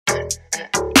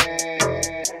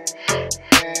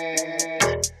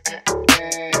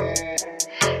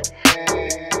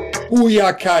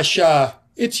Booyah Kasha!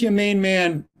 It's your main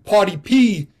man, Pawtai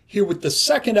P, here with the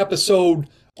second episode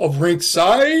of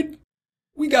Rinkside.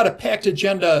 We got a packed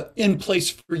agenda in place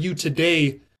for you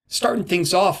today, starting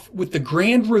things off with the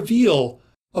grand reveal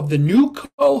of the new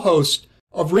co-host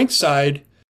of Rinkside,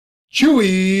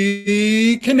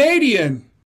 Chewy Canadian.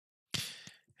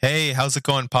 Hey, how's it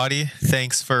going, Pawtai?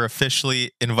 Thanks for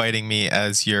officially inviting me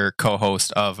as your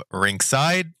co-host of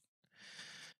Rinkside.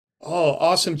 Oh,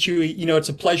 awesome, Chewy. You know, it's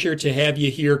a pleasure to have you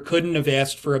here. Couldn't have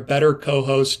asked for a better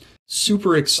co-host.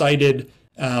 Super excited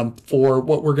for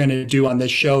what we're going to do on this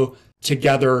show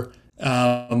together.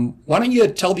 Why don't you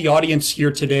tell the audience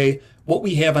here today what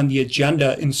we have on the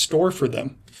agenda in store for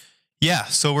them? Yeah,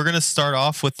 so we're going to start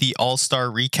off with the All-Star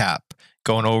recap,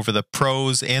 going over the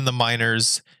pros and the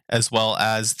minors, as well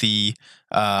as the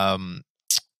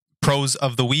pros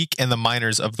of the week and the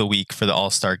minors of the week for the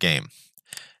All-Star game.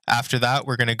 After that,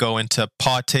 we're going to go into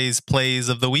Pawtai's plays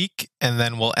of the week, and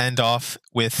then we'll end off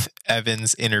with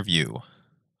Evan's interview.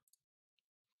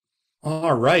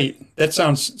 All right. That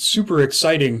sounds super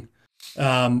exciting.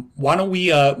 Why don't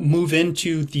we move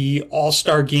into the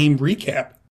All-Star game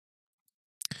recap?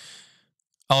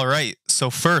 All right. So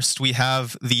first, we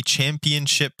have the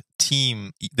championship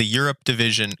team, the Europe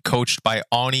division, coached by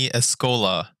Onni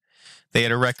Eskola. They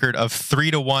had a record of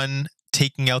 3-1,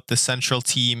 taking out the central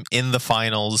team in the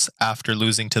finals after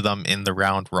losing to them in the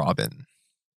round robin.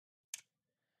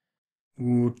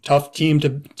 Ooh, tough team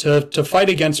to fight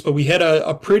against, but we had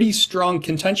a pretty strong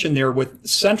contention there with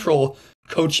Central,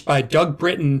 coached by Doug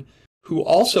Britton, who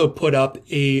also put up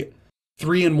a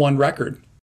 3-1 record.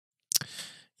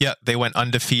 Yeah, they went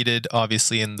undefeated,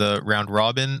 obviously, in the round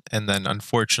robin, and then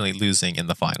unfortunately losing in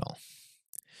the final.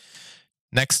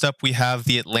 Next up, we have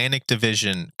the Atlantic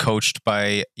Division, coached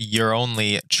by your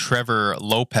only Trevor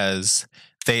Lopez.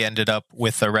 They ended up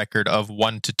with a record of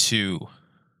 1-2.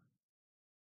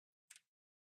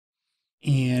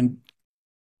 And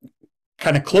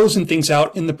kind of closing things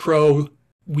out in the pro,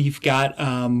 we've got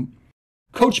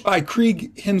coached by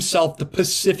Krieg himself, the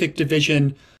Pacific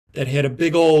Division, that had a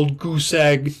big old goose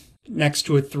egg next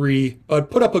to a 3,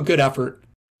 but put up a good effort.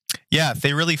 Yeah,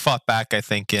 they really fought back, I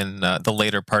think, in the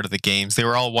later part of the games. They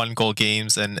were all 1-goal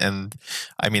games, and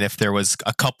I mean, if there was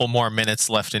a couple more minutes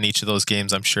left in each of those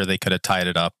games, I'm sure they could have tied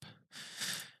it up.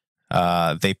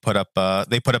 They put up a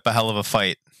hell of a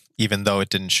fight, even though it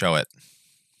didn't show it.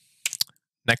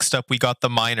 Next up, we got the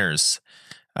minors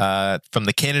from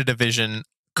the Canada Division,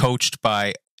 coached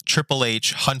by Triple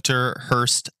H Hunter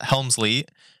Hurst Helmsley.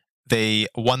 They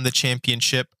won the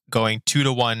championship, going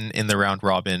 2-1 in the round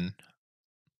robin.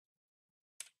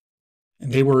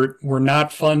 And they were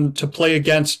not fun to play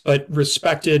against, but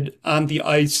respected on the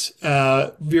ice.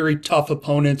 Very tough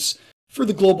opponents for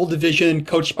the Global Division,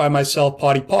 coached by myself,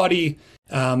 Pawtai.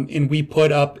 And we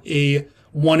put up a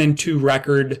 1-2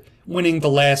 record, winning the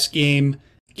last game,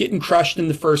 getting crushed in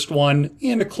the first one,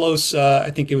 and a close,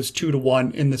 I think it was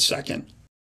 2-1 in the second.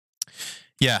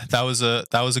 Yeah, that was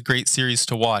a great series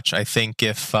to watch. I think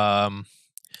if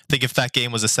that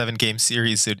game was a 7-game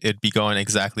series, it'd be going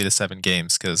exactly to 7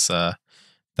 games, because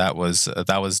that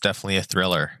was definitely a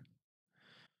thriller.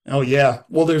 Oh yeah.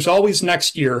 Well, there's always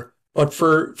next year, but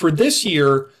for this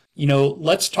year, you know,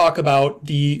 let's talk about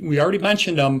we already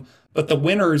mentioned them, but the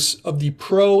winners of the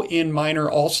pro and minor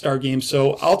All-Star games.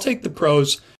 So I'll take the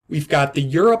pros. We've got the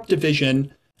Europe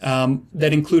division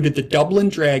that included the Dublin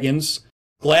Dragons,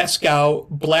 Glasgow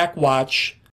Black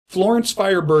Watch, Florence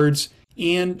Firebirds,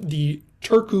 and the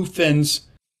Turku Finns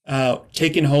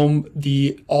taking home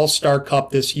the All-Star Cup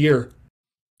this year.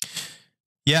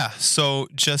 Yeah, so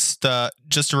just a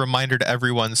reminder to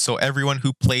everyone. So everyone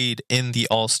who played in the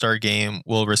All-Star game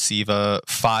will receive a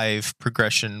 5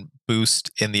 progression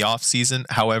boost in the off-season.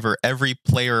 However, every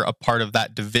player a part of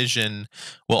that division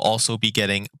will also be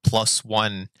getting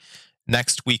 +1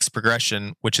 next week's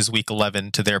progression, which is week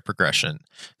 11, to their progression.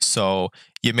 So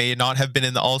you may not have been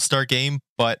in the All-Star game,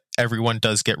 but everyone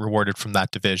does get rewarded from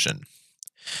that division.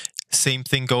 Same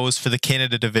thing goes for the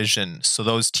Canada Division. So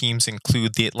those teams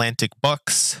include the Atlantic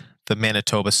Bucks, the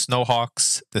Manitoba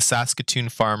Snowhawks, the Saskatoon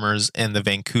Farmers, and the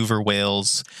Vancouver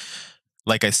Whales.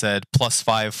 Like I said,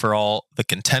 +5 for all the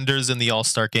contenders in the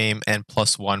All-Star game, and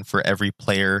 +1 for every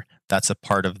player that's a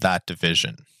part of that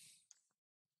division.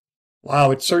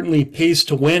 Wow, it certainly pays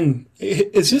to win.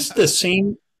 Is this the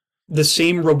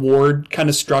same reward kind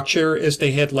of structure as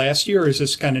they had last year, or is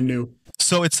this kind of new?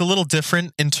 So it's a little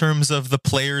different in terms of the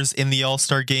players in the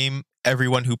All-Star game.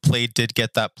 Everyone who played did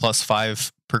get that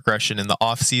 +5 progression in the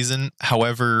off season.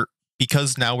 However,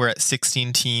 because now we're at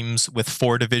 16 teams with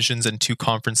 4 divisions and 2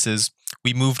 conferences,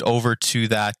 we moved over to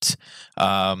that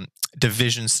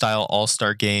division style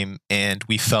all-star game, and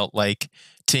we felt like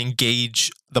to engage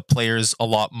the players a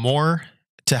lot more,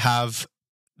 to have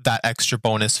that extra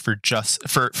bonus for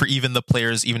even the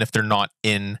players, even if they're not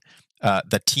in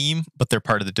the team, but they're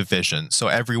part of the division. So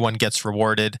everyone gets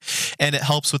rewarded, and it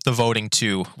helps with the voting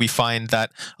too. We find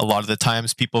that a lot of the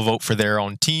times people vote for their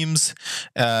own teams.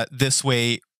 This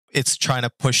way, it's trying to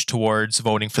push towards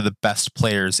voting for the best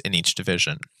players in each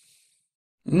division.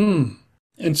 And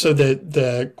so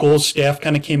the GOHLS staff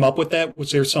kind of came up with that.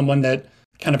 Was there someone that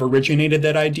kind of originated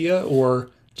that idea, or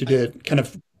did it kind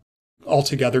of all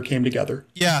together came together?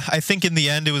 Yeah, I think in the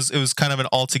end it was kind of an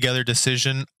altogether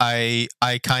decision. I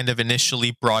kind of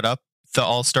initially brought up the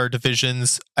all-star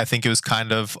divisions. I think it was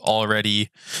kind of already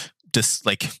just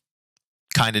like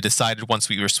kind of decided once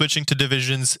we were switching to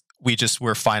divisions. We just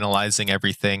were finalizing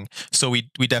everything. So we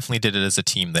definitely did it as a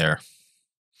team there.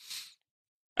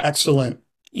 Excellent.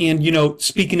 And,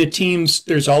 speaking of teams,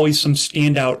 there's always some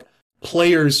standout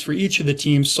players for each of the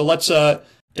teams. So let's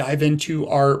dive into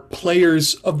our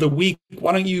players of the week.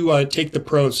 Why don't you take the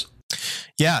pros?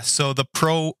 Yeah, so the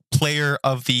pro player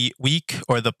of the week,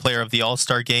 or the player of the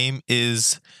All-Star game,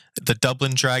 is the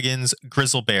Dublin Dragons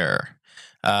Grizzlebear.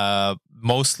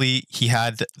 Mainly he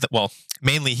had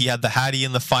the Hattie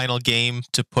in the final game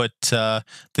to put the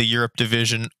Europe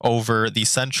division over the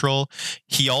Central.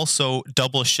 He also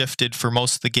double shifted for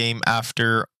most of the game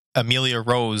after Amelia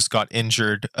Rose got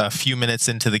injured a few minutes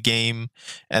into the game,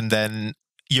 and then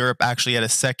Europe actually had a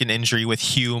second injury with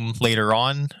Hume later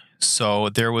on. So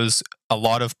there was a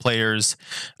lot of players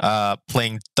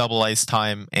playing double ice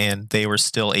time, and they were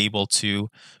still able to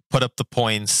put up the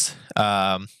points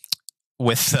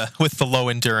with the low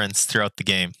endurance throughout the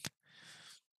game.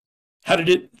 How did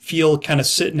it feel kind of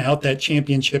sitting out that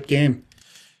championship game?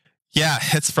 Yeah,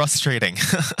 it's frustrating.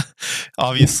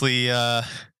 Obviously,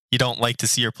 you don't like to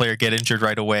see your player get injured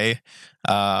right away.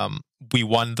 We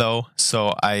won though,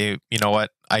 so I'm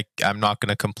not going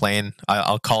to complain.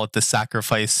 I'll call it the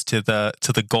sacrifice to the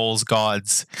GOHLS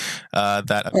gods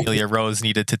that Amelia Rose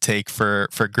needed to take for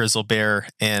Grizzlebear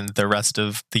and the rest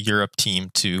of the Europe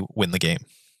team to win the game.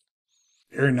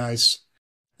 Very nice.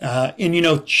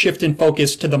 And shifting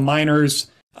focus to the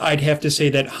minors, I'd have to say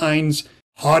that Heinz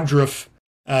Hodruff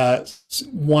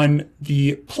won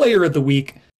the player of the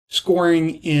week,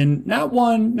 scoring in not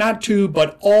 1, not 2,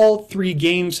 but all 3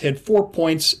 games, had 4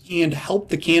 points, and helped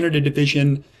the Canada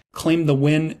division claim the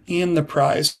win and the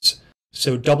prize.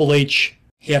 So Double H,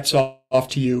 hats off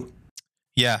to you.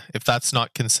 Yeah, if that's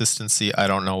not consistency, I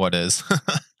don't know what is.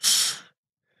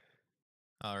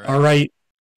 All right.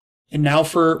 And now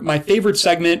for my favorite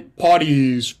segment,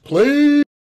 Pawtai's Plays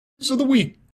of the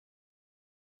Week.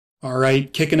 All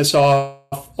right, kicking us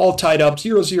off, all tied up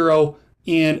 0-0,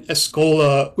 and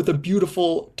Eskola with a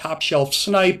beautiful top shelf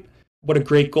snipe. What a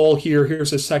great goal here.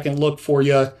 Here's a second look for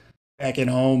you back at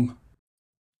home.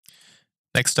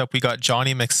 Next up, we got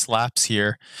Johnny McSlaps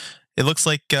here. It looks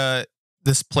like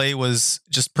this play was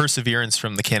just perseverance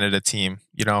from the Canada team.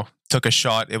 Took a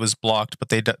shot, it was blocked, but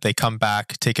they come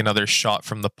back, take another shot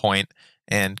from the point,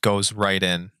 and goes right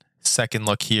in. Second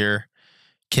look here,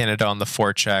 Canada on the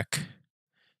forecheck.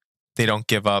 They don't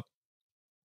give up,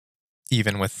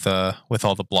 even with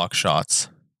all the block shots.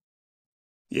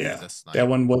 Yeah, that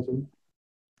one was a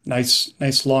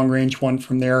nice long range one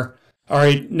from there. All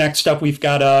right, next up we've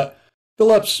got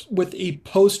Phillips with a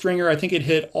post ringer. I think it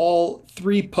hit all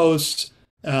 3 posts.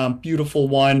 Beautiful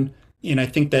one. And I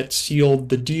think that sealed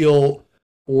the deal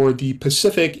for the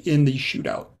Pacific in the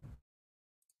shootout.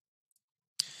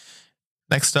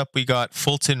 Next up, we got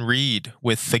Fulton Reed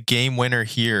with the game winner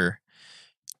here,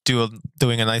 doing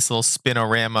a nice little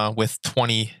spinorama with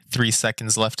 23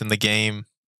 seconds left in the game.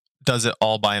 Does it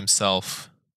all by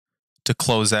himself to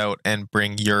close out and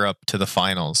bring Europe to the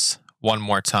finals. One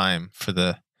more time for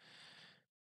the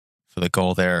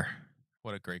goal there.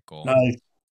 What a great goal. Nice.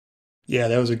 Yeah,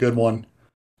 that was a good one.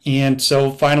 And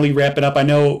so finally wrapping up, I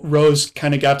know Rose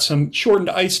kind of got some shortened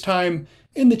ice time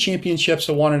in the championship,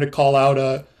 so wanted to call out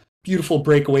a beautiful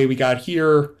breakaway we got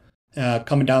here,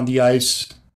 coming down the ice,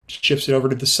 shifts it over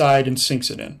to the side and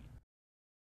sinks it in.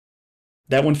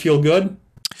 That one feel good?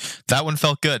 That one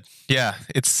felt good. Yeah,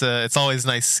 it's always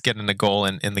nice getting a goal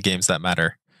in the games that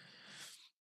matter.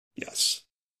 Yes.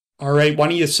 All right, why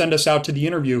don't you send us out to the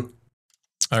interview?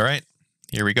 All right,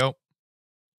 here we go.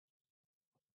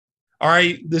 All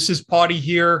right, this is Pawtai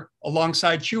here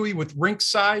alongside Chewy with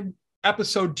Rinkside,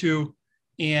 episode 2.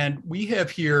 And we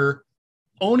have here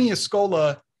Onni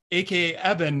Eskola, a.k.a.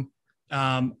 Evan,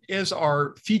 as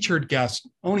our featured guest.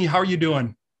 Onni, how are you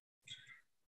doing?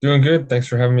 Doing good. Thanks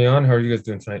for having me on. How are you guys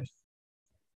doing tonight?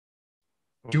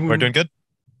 We're Doing, doing good.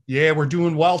 yeah, we're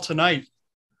doing well tonight.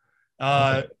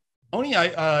 Uh, Awesome. Oni,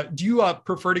 do you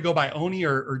prefer to go by Oni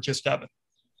or just Evan?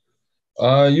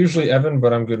 Usually Evan,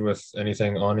 but I'm good with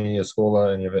anything, Onni,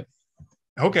 Eskola, any of it.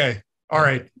 Okay, all Yeah.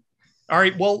 right, all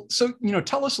right. Well, so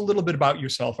tell us a little bit about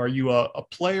yourself. Are you a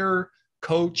player,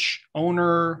 coach,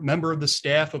 owner, member of the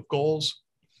staff of Goals?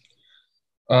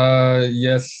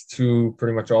 Yes, to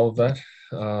pretty much all of that.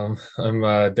 I'm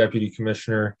a deputy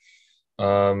commissioner.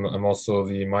 I'm also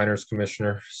the minors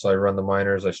commissioner. So I run the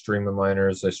minors, I stream the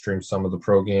minors, I stream some of the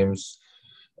pro games,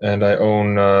 and I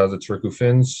own the Turku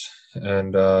Finns.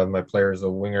 And my player is a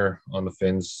winger on the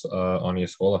Finns, Onni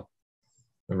Eskola,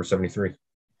 number 73.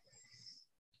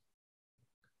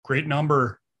 Great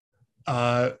number.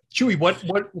 Chewy,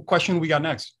 what question we got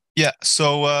next? Yeah.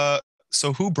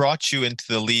 So who brought you into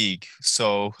the league?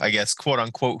 So I guess quote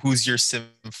unquote, who's your sim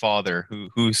father?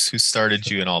 Who started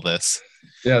you in all this?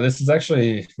 Yeah, this is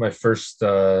actually my first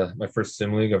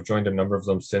sim league. I've joined a number of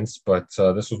them since, but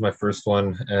this was my first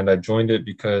one, and I joined it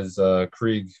because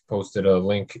Krieg posted a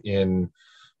link in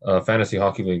a fantasy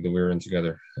hockey league that we were in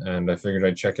together, and I figured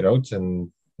I'd check it out,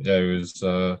 and yeah, it was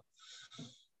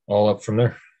all up from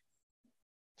there.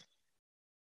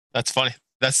 That's funny.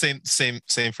 That's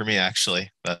same for me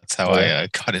actually. That's how Oh I yeah,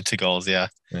 got into goals. Yeah,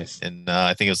 nice. and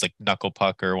I think it was like Knuckle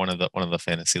Puck or one of the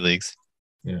fantasy leagues.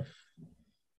 Yeah.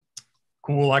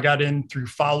 Cool. I got in through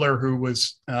Fowler, who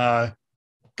was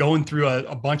going through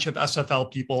a bunch of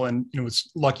SFL people, and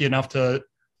was lucky enough to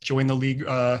join the league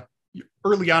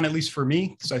early on, at least for me,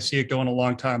 because I see it going a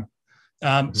long time.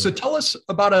 So Mhm. tell us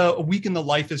about a week in the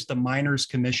life as the minors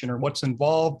commissioner. What's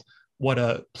involved?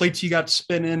 What plates you got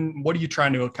spinning? What are you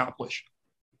trying to accomplish?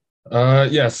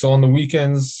 Yeah, so on the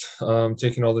weekends,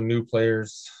 taking all the new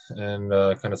players and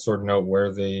kind of sorting out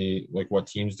where they like what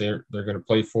teams they're going to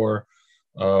play for,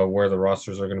 where the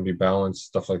rosters are going to be balanced,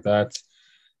 stuff like that.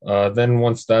 Then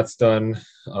once that's done,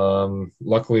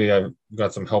 luckily I've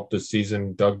got some help this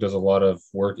season. Doug does a lot of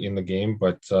work in the game,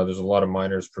 but there's a lot of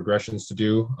minors progressions to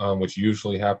do, which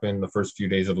usually happen the first few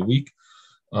days of the week,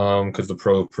 because the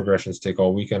pro progressions take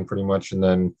all weekend pretty much, and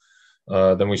then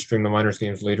we stream the minors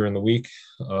games later in the week.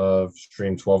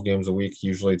 Stream 12 games a week.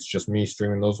 Usually it's just me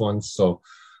streaming those ones. So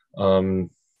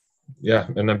um, yeah,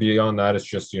 and then beyond that, it's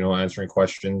just answering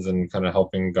questions and kind of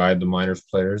helping guide the minors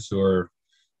players who are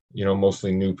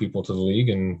mostly new people to the league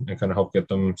and kind of help get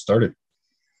them started.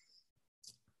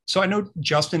 So I know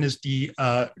Justin is the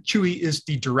Chewy is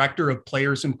the director of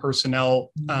players and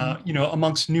personnel.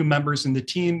 Amongst new members in the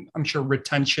team, I'm sure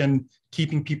retention,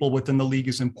 keeping people within the league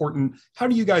is important. How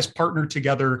do you guys partner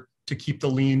together to keep the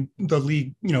league,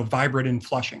 vibrant and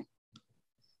flushing?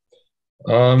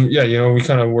 Yeah, we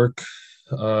kind of work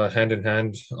hand in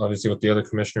hand, obviously with the other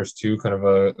commissioners too. Kind of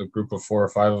a group of 4 or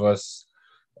 5 of us.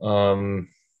 Um,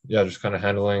 yeah, just kind of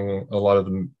handling a lot of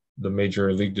the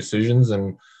major league decisions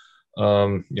and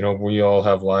we all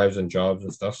have lives and jobs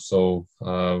and stuff, so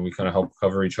we kind of help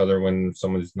cover each other when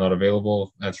someone's not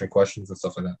available, answering questions and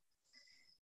stuff like that.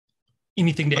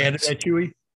 Anything to add to Nice. that,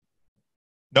 Chewy?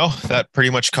 No, that pretty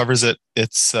much covers it.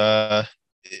 It's I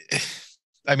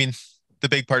mean, the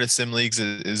big part of sim leagues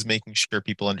is making sure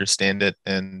people understand it,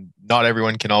 and not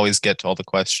everyone can always get to all the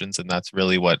questions, and that's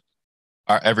really what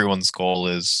everyone's goal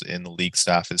is in the league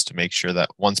staff is to make sure that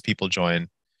once people join,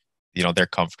 they're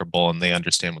comfortable and they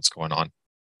understand what's going on.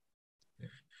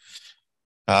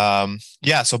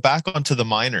 Yeah, so back onto the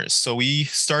minors. So we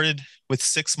started with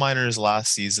 6 minors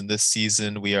last season. This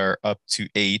season we are up to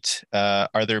 8.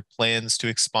 Are there plans to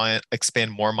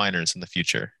expand more minors in the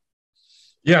future?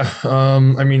 Yeah,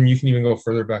 I mean, you can even go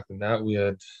further back than that. We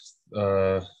had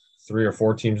uh, 3 or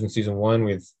 4 teams in season one.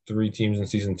 We had 3 teams in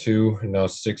season two, and now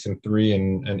 6 and 3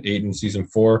 and 8 in season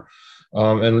four.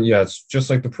 And yeah, it's just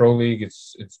like the pro league.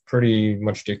 It's pretty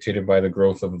much dictated by the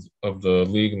growth of the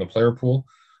league and the player pool.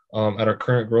 At our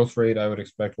current growth rate, I would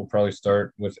expect we'll probably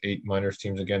start with 8 minors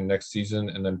teams again next season,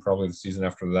 and then probably the season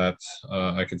after that,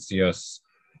 I could see us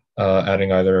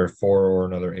adding either 4 or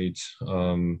another 8,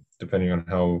 depending on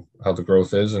how the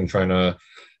growth is, and trying to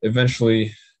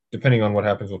eventually, depending on what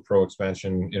happens with pro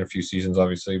expansion in a few seasons,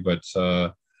 obviously, but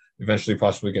eventually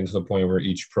possibly get to the point where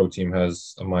each pro team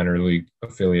has a minor league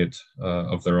affiliate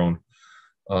of their own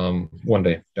one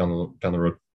day down the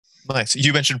road. Nice.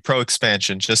 You mentioned pro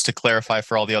expansion. Just to clarify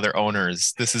for all the other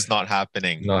owners, this is not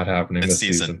happening Not happening this this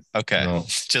season. season. Okay. No,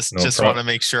 Just no just want pro. to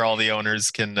make sure all the owners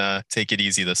can take it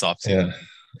easy this off Yeah, season.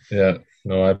 yeah.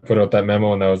 No, I put out that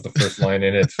memo, and that was the first line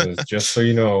in it. Was just so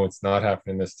you know, it's not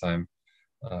happening this time.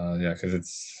 Yeah, because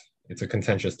it's a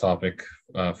contentious topic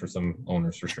for some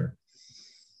owners for sure.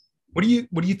 What do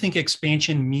you think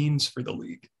expansion means for the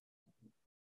league?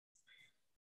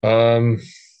 Um,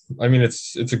 I mean,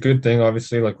 it's a good thing,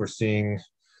 obviously. Like we're seeing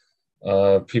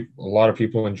people, a lot of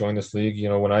people enjoying this league. You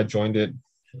know, when I joined it,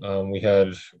 we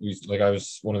like I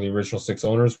was one of the original six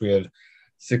owners. We had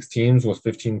six teams with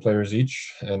 15 players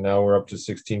each, and now we're up to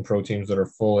 16 pro teams that are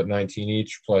full at 19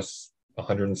 each, plus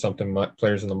 100 and something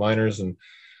players in the minors, and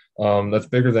that's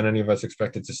bigger than any of us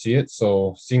expected to see it.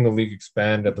 So seeing the league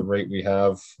expand at the rate we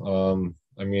have,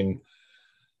 I mean,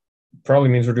 probably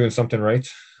means we're doing something right,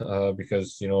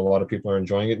 because you know a lot of people are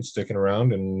enjoying it and sticking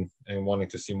around and wanting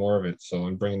to see more of it. So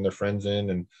and bringing their friends in,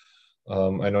 and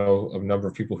I know a number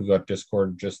of people who got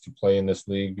Discord just to play in this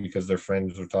league because their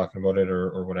friends were talking about it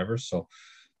or whatever. So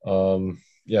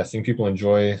yeah, seeing people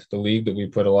enjoy the league that we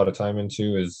put a lot of time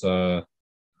into is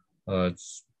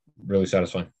it's really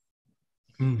satisfying.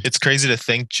 It's crazy to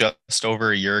think just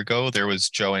over a year ago there was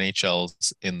Joe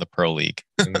NHLs in the pro league.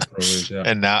 In the pro league, yeah.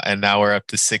 and now we're up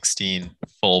to 16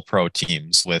 full pro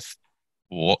teams with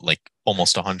like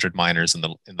almost 100 minors in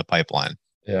the pipeline.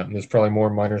 Yeah, and there's probably more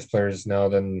minors players now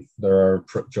than there are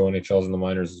Joe NHLs in the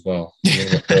minors as well.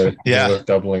 With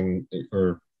doubling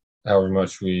or however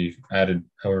much we added,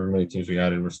 however many teams we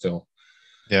added, we're still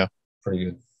pretty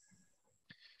good.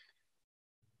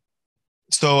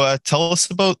 So tell us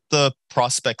about the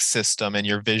prospect system and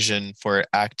your vision for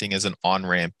acting as an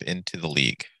on-ramp into the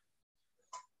league.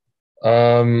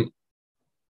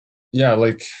 Yeah,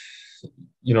 like,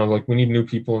 you know, like we need new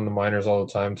people in the minors all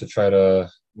the time to try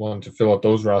to fill out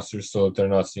those rosters so that they're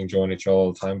not seeing Joe NHL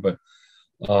all the time. But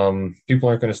people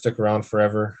aren't going to stick around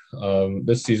forever.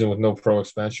 This season with no pro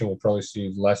expansion, we'll probably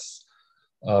see less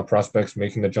prospects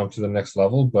making the jump to the next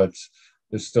level, but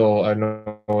there's still, I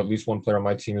know at least one player on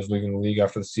my team is leaving the league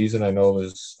after the season. I know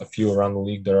there's a few around the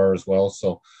league that are as well.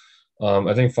 So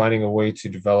I think finding a way to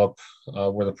develop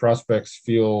where the prospects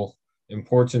feel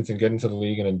important and get into the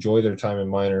league and enjoy their time in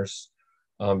minors,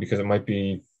 because it might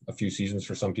be a few seasons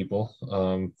for some people,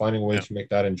 finding a way to make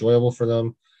that enjoyable for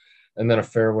them. And then a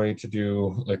fair way to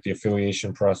do like the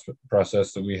affiliation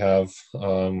process that we have,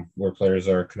 where players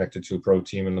are connected to a pro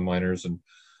team in the minors. And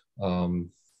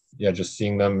just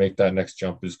seeing them make that next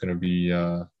jump is going to be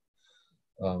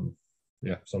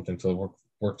something to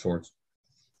work towards.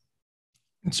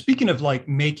 And speaking of like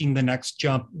making the next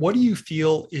jump, what do you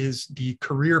feel is the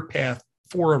career path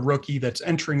for a rookie that's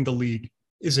entering the league?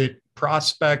 Is it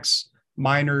prospects,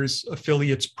 minors,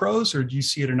 affiliates, pros, or do you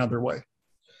see it another way?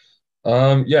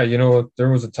 You know,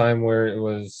 there was a time where it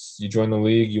was you join the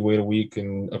league, you wait a week,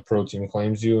 and a pro team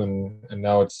claims you, and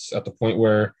now it's at the point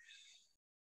where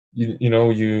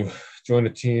you join a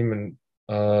team, and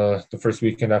the first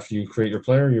weekend after you create your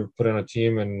player, you're put on a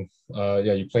team, and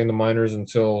you play in the minors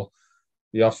until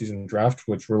the offseason draft,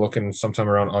 which we're looking sometime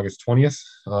around August 20th.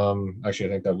 Actually,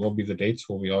 I think that will be the dates.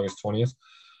 Will be August 20th.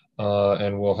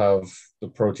 And we'll have the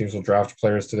pro teams will draft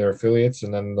players to their affiliates,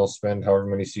 and then they'll spend however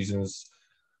many seasons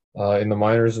in the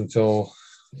minors until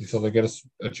they get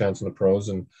a chance in the pros.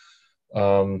 And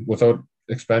without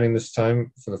expanding this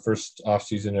time for the first off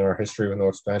season in our history with no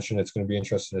expansion, it's going to be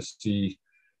interesting to see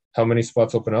how many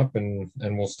spots open up, and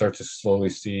we'll start to slowly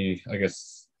see, I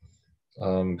guess,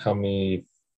 how many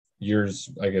years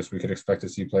I guess we could expect to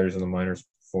see players in the minors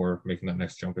before making that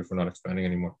next jump if we're not expanding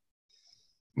anymore.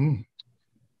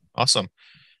 Awesome.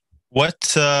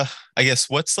 What's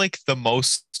like the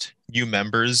most new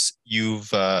members you've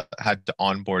had to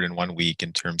onboard in 1 week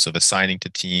in terms of assigning to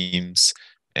teams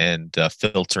and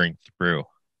filtering through?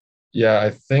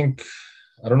 Yeah,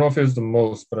 I don't know if it was the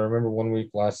most, but I remember 1 week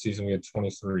last season we had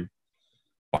 23.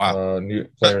 Wow. New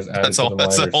players added to the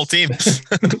minors. That's a whole team.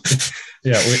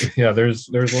 There's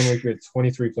 1 week we had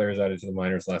 23 players added to the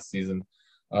minors last season.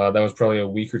 That was probably a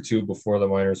week or two before the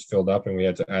minors filled up, and we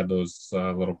had to add those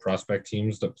little prospect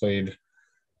teams that played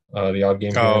the odd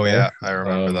game. Oh yeah, I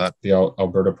remember that. The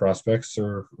Alberta prospects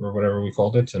or whatever we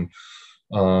called it, and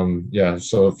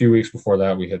so a few weeks before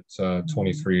that we hit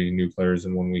 23 new players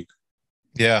in 1 week.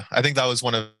 Yeah, I think that was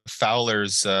one of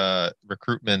Fowler's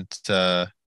recruitment.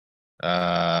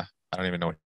 I don't even know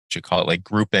what you call it, like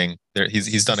grouping. There,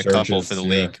 he's done a couple for the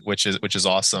league, which is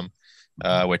awesome.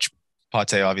 Which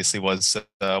Pawtai obviously was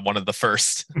one of the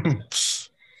first.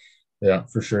 Yeah,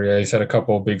 for sure. Yeah, he's had a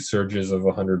couple of big surges of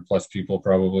 100 plus people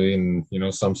probably, and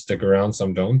some stick around,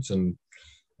 some don't, and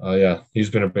he's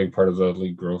been a big part of the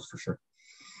league growth for sure.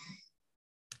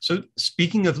 So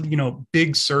speaking of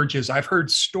big surges, I've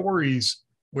heard stories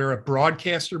where a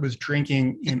broadcaster was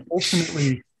drinking and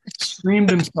ultimately streamed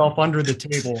himself under the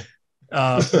table.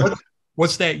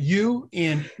 Was that you?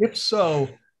 And if so,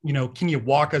 can you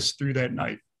walk us through that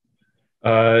night?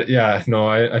 Yeah, no,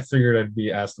 I figured I'd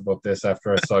be asked about this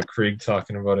after I saw Krieg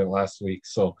talking about it last week.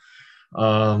 So,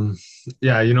 um,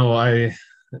 yeah, it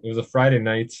was a Friday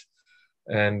night,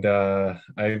 and I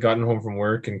had gotten home from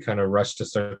work and kind of rushed to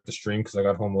start the stream because I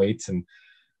got home late, and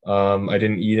I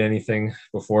didn't eat anything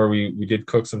before. We did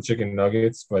cook some chicken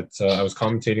nuggets, but I was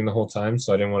commentating the whole time,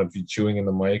 so I didn't want to be chewing in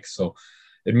the mic. So,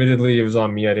 admittedly, it was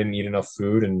on me. I didn't eat enough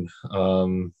food,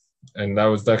 and that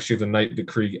was actually the night that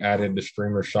Krieg added the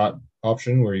streamer shot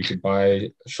option where you could buy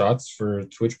shots for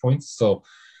Twitch points. So,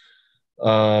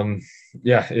 um,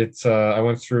 yeah, it's I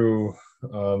went through.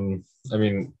 I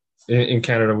mean, in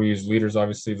Canada we use liters.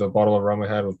 Obviously, the bottle of rum I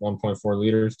had was 1.4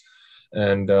 liters,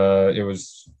 and it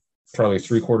was probably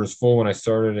three-quarters full when I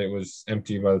started. It was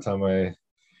empty by the time I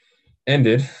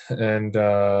ended, and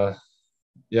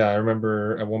yeah, I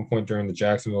remember at one point during the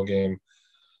Jacksonville game,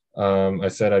 I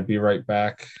said I'd be right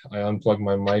back. I unplugged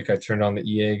my mic. I turned on the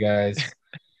EA guys.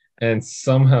 And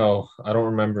somehow, I don't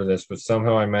remember this, but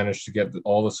somehow I managed to get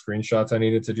all the screenshots I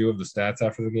needed to do of the stats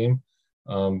after the game.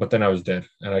 But then I was dead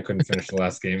and I couldn't finish the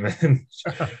last game. And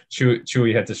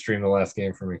Chewy had to stream the last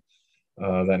game for me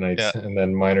that night. Yeah. And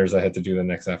then minors I had to do the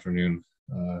next afternoon.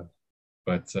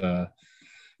 But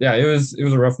yeah, it was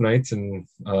a rough night. And,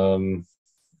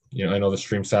 I know the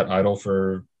stream sat idle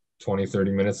for 20,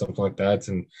 30 minutes, something like that.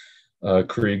 And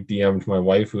Krieg DM'd my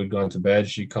wife who had gone to bed.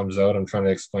 She comes out. I'm trying to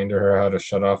explain to her how to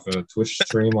shut off a Twitch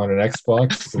stream on an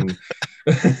Xbox, and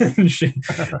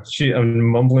I'm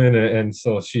mumbling, and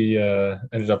so she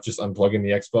ended up just unplugging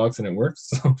the Xbox, and it worked.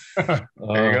 So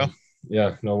There you go.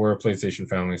 yeah, no, we're a PlayStation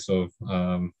family, so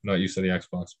not used to the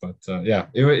Xbox, but yeah,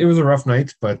 it was a rough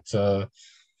night, but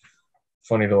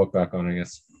funny to look back on, I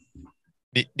guess.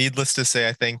 Needless to say,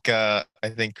 I think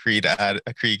Krieg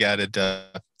added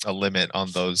a limit on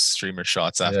those streamer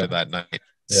shots after Yeah, that night. yeah,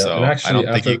 and So I actually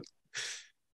don't think after. you.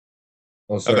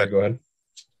 Oh, Oh, sorry, good. go ahead.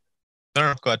 No,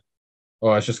 no, go ahead. Oh,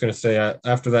 I was just gonna say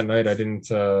after that night, I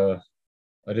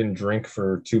didn't drink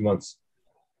for 2 months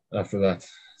after that.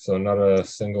 So not a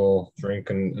single drink,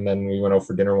 and then we went out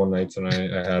for dinner one night, and I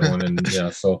had one, and yeah,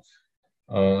 so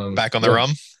Back on the yeah,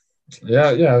 rum.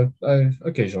 yeah, I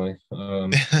occasionally,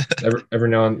 every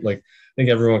now and like I think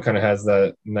everyone kind of has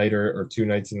that night or two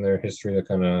nights in their history that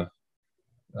kind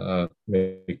of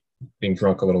make being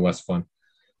drunk a little less fun.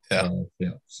 Yeah.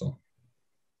 Yeah, so.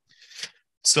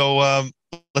 So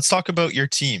let's talk about your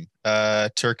team,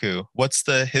 Turku. What's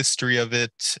the history of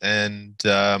it? And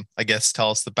I guess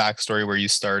tell us the backstory where you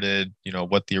started,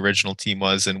 what the original team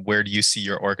was, and where do you see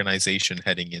your organization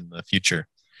heading in the future?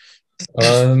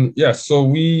 Yeah,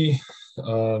 so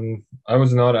I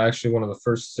was not actually one of the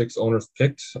first six owners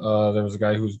picked. There was a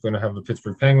guy who was going to have the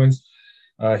Pittsburgh Penguins.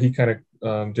 He kind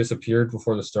of disappeared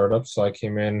before the startup, so I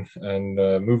came in and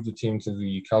moved the team to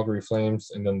the Calgary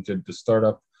Flames, and then did the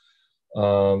startup.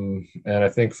 And I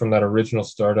think from that original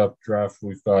startup draft,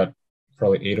 we've got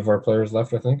probably 8 of our players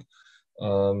left, I think,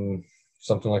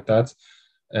 something like that.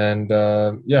 And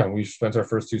yeah, we spent our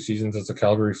first 2 seasons as the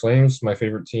Calgary Flames, my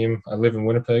favorite team. I live in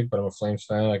Winnipeg, but I'm a Flames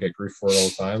fan. I get grief for it all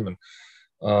the time.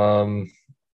 And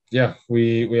yeah,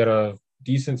 we had a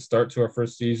decent start to our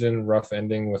first season, rough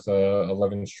ending with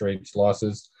 11 straight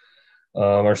losses.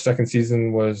 Our second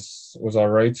season was all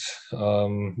right.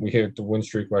 We hit the win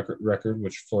streak record,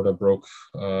 which Florida broke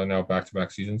now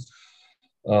back-to-back seasons.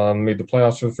 Made the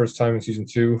playoffs for the first time in season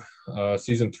 2.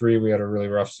 Season 3, we had a really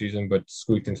rough season, but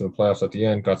squeaked into the playoffs at the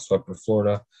end, got swept with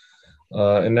Florida.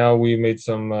 And now we made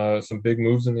some big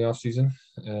moves in the offseason.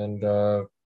 And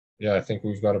yeah, I think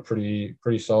we've got a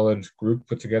pretty solid group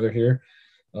put together here.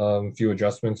 A few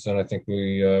adjustments, and I think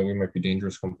we might be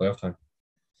dangerous come playoff time.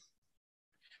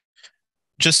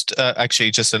 Just actually,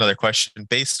 just another question.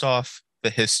 Based off the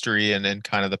history and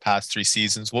kind of the past 3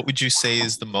 seasons, what would you say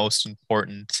is the most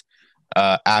important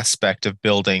aspect of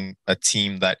building a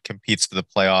team that competes for the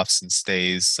playoffs and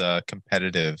stays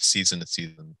competitive season to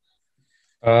season?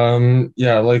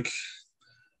 Yeah, like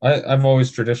I've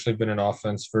always traditionally been an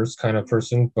offense first kind of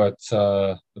person, but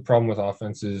the problem with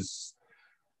offense is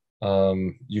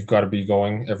you've got to be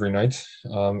going every night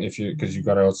because you've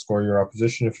got to outscore your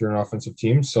opposition if you're an offensive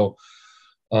team. So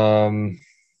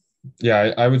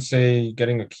yeah, I would say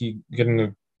getting a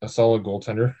solid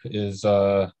goaltender is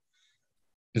a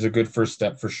good first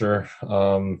step for sure.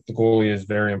 The goalie is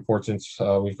very important.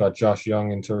 We've got Josh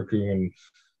Young in Turku, and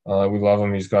we love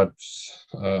him. He's got,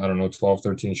 I don't know, 12,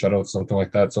 13 shutouts, something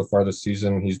like that so far this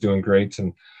season. He's doing great.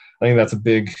 And I think that's a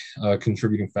big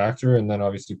contributing factor. And then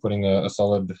obviously putting a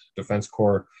solid defense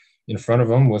core in front of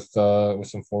him with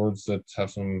some forwards that have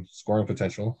some scoring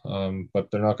potential. But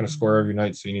they're not going to score every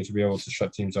night, so you need to be able to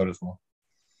shut teams out as well.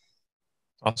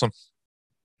 Awesome.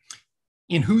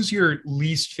 And who's your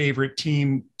least favorite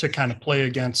team to kind of play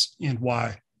against and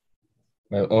why?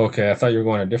 Okay, I thought you were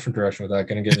going a different direction with that,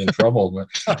 going to get me in trouble. But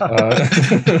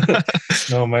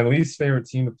no, my least favorite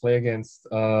team to play against.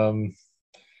 Like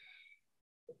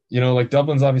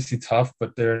Dublin's obviously tough,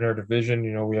 but they're in our division.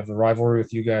 We have the rivalry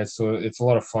with you guys, so it's a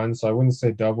lot of fun. So I wouldn't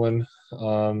say Dublin.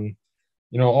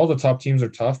 All the top teams are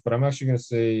tough, but I'm actually going to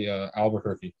say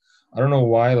Albuquerque. I don't know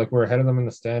why. Like, we're ahead of them in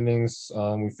the standings.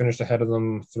 We finished ahead of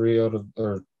them 2 out of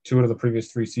the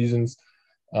previous 3 seasons.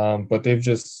 But they've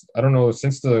just, I don't know,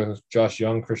 since the Josh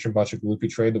Young, Christian Bachagalupi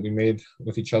trade that we made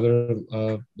with each other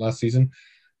last season,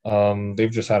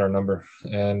 they've just had our number.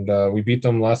 And we beat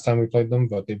them last time we played them,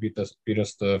 but they beat us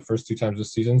the first 2 times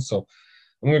this season. So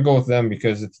I'm going to go with them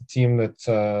because it's a team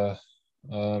that,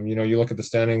 you look at the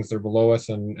standings, they're below us,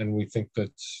 and we think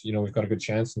that, we've got a good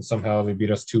chance, and somehow they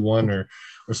beat us 2-1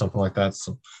 or something like that.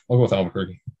 So I'll go with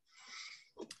Albuquerque.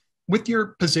 With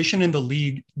your position in the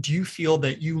league, do you feel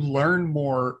that you learn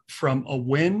more from a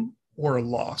win or a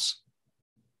loss?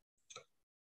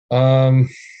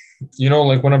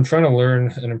 Like when I'm trying to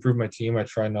learn and improve my team, I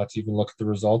try not to even look at the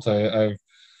results.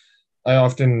 I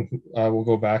often will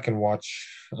go back and watch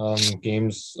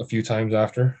games a few times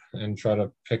after and try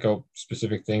to pick out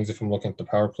specific things if I'm looking at the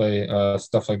power play,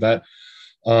 stuff like that.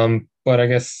 But I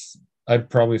guess I'd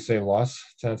probably say loss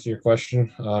to answer your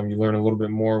question. You learn a little bit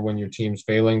more when your team's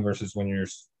failing versus when you're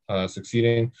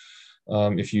succeeding.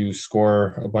 If you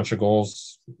score a bunch of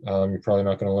goals, you're probably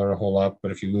not going to learn a whole lot.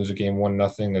 But if you lose a game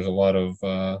 1-0, there's a lot of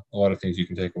things you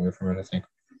can take away from it, I think.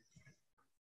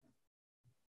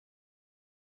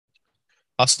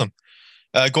 Awesome.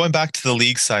 Going back to the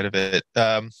league side of it,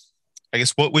 I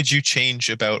guess what would you change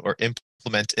about or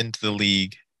implement into the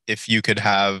league if you could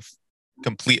have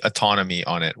complete autonomy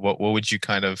on it? What would you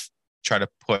kind of try to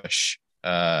push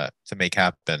to make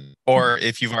happen? Or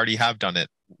if you've already have done it,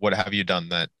 what have you done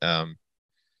that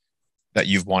that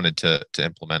you've wanted to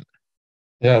implement?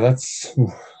 Yeah, that's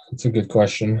a good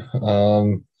question.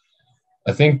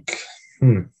 I think,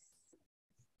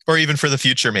 or even for the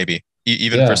future, maybe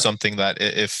even for something that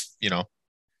if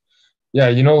yeah,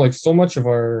 like so much of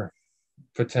our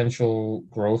potential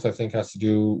growth, I think, has to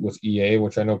do with EA,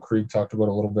 which I know Krieg talked about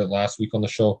a little bit last week on the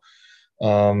show.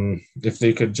 If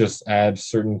they could just add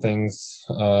certain things,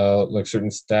 like certain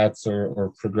stats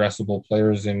or progressible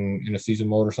players in a season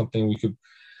mode or something, we could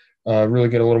really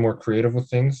get a little more creative with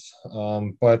things.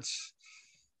 But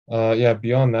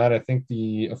beyond that, I think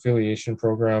the affiliation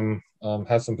program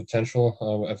has some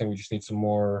potential. I think we just need some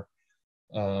more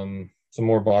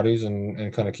bodies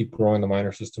and kind of keep growing the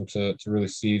minor system to really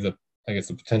see the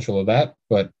potential of that.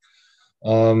 But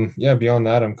beyond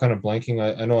that, I'm kind of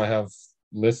blanking. I know I have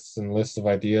lists and lists of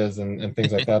ideas and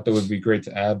things like that would be great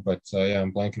to add, but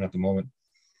I'm blanking at the moment.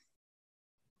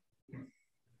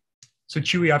 So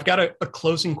Chewy, I've got a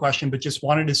closing question, but just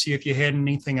wanted to see if you had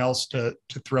anything else to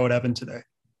throw at Evan today.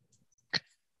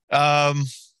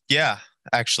 Yeah,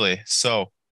 actually.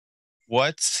 So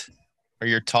what are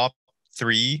your top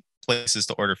 3 places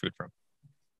to order food from?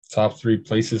 Top 3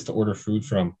 places to order food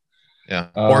from. Yeah.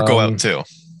 Or go out to.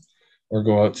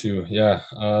 Yeah.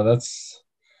 That's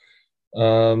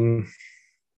we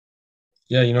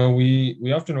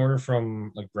often order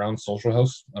from like Brown Social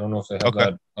House. I don't know if they have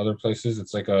that other places.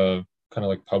 It's like a kind of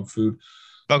like pub food.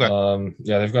 Okay.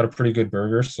 They've got a pretty good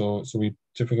burger, so we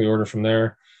typically order from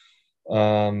there.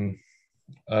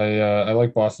 I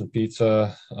like Boston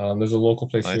Pizza. There's a local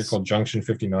place here called Junction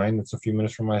 59. It's a few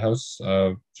minutes from my house,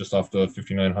 just off the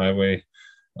 59 highway,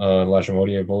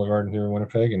 Lachemodier Boulevard here in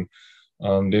Winnipeg, and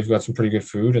they've got some pretty good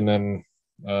food. And then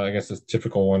I guess the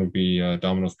typical one would be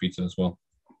Domino's Pizza as well.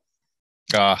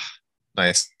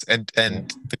 Nice.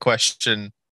 And the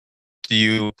question: do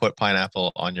you put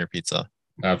pineapple on your pizza?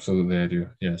 Absolutely, I do.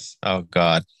 Yes. Oh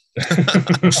God.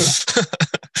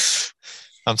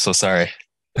 I'm so sorry.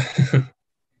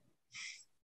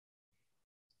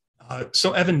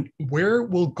 So Evan, where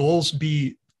will GOHLS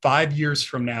be 5 years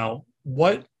from now?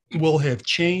 What will have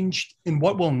changed and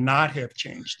what will not have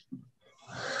changed?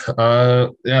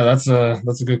 That's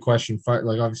a good question.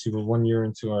 Like, obviously we're 1 year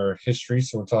into our history,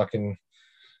 so we're talking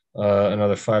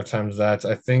another 5 times that.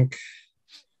 I think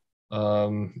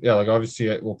like obviously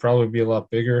it will probably be a lot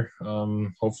bigger.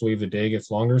 Hopefully the day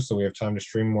gets longer so we have time to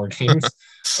stream more games.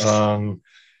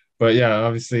 But yeah,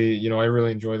 obviously, I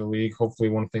really enjoy the league. Hopefully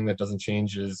one thing that doesn't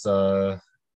change is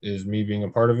me being a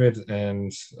part of it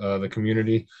and the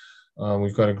community.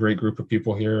 We've got a great group of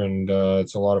people here, and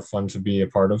it's a lot of fun to be a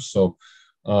part of. So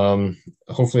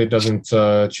hopefully it doesn't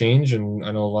change. And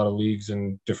I know a lot of leagues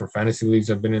and different fantasy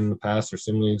leagues I've been in the past, or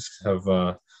sim leagues, have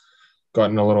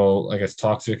gotten a little, I guess,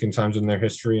 toxic in times in their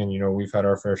history, and we've had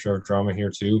our fair share of drama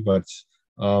here too. But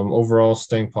overall,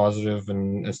 staying positive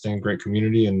and staying great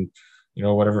community, and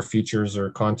whatever features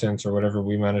or contents or whatever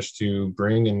we manage to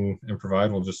bring and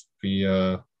provide will just be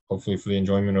hopefully for the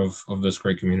enjoyment of this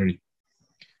great community.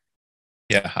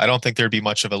 Yeah, I don't think there'd be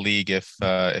much of a league if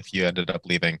you ended up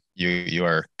leaving. You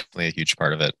are definitely a huge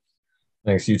part of it.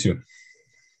 Thanks, you too.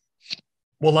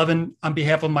 Well, Evan, on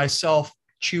behalf of myself,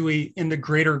 Chewy, in the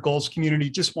greater GOHLS community,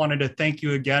 just wanted to thank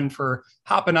you again for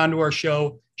hopping onto our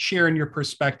show, sharing your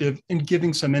perspective, and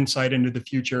giving some insight into the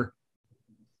future.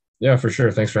 Yeah, for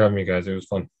sure. Thanks for having me, guys. It was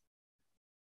fun.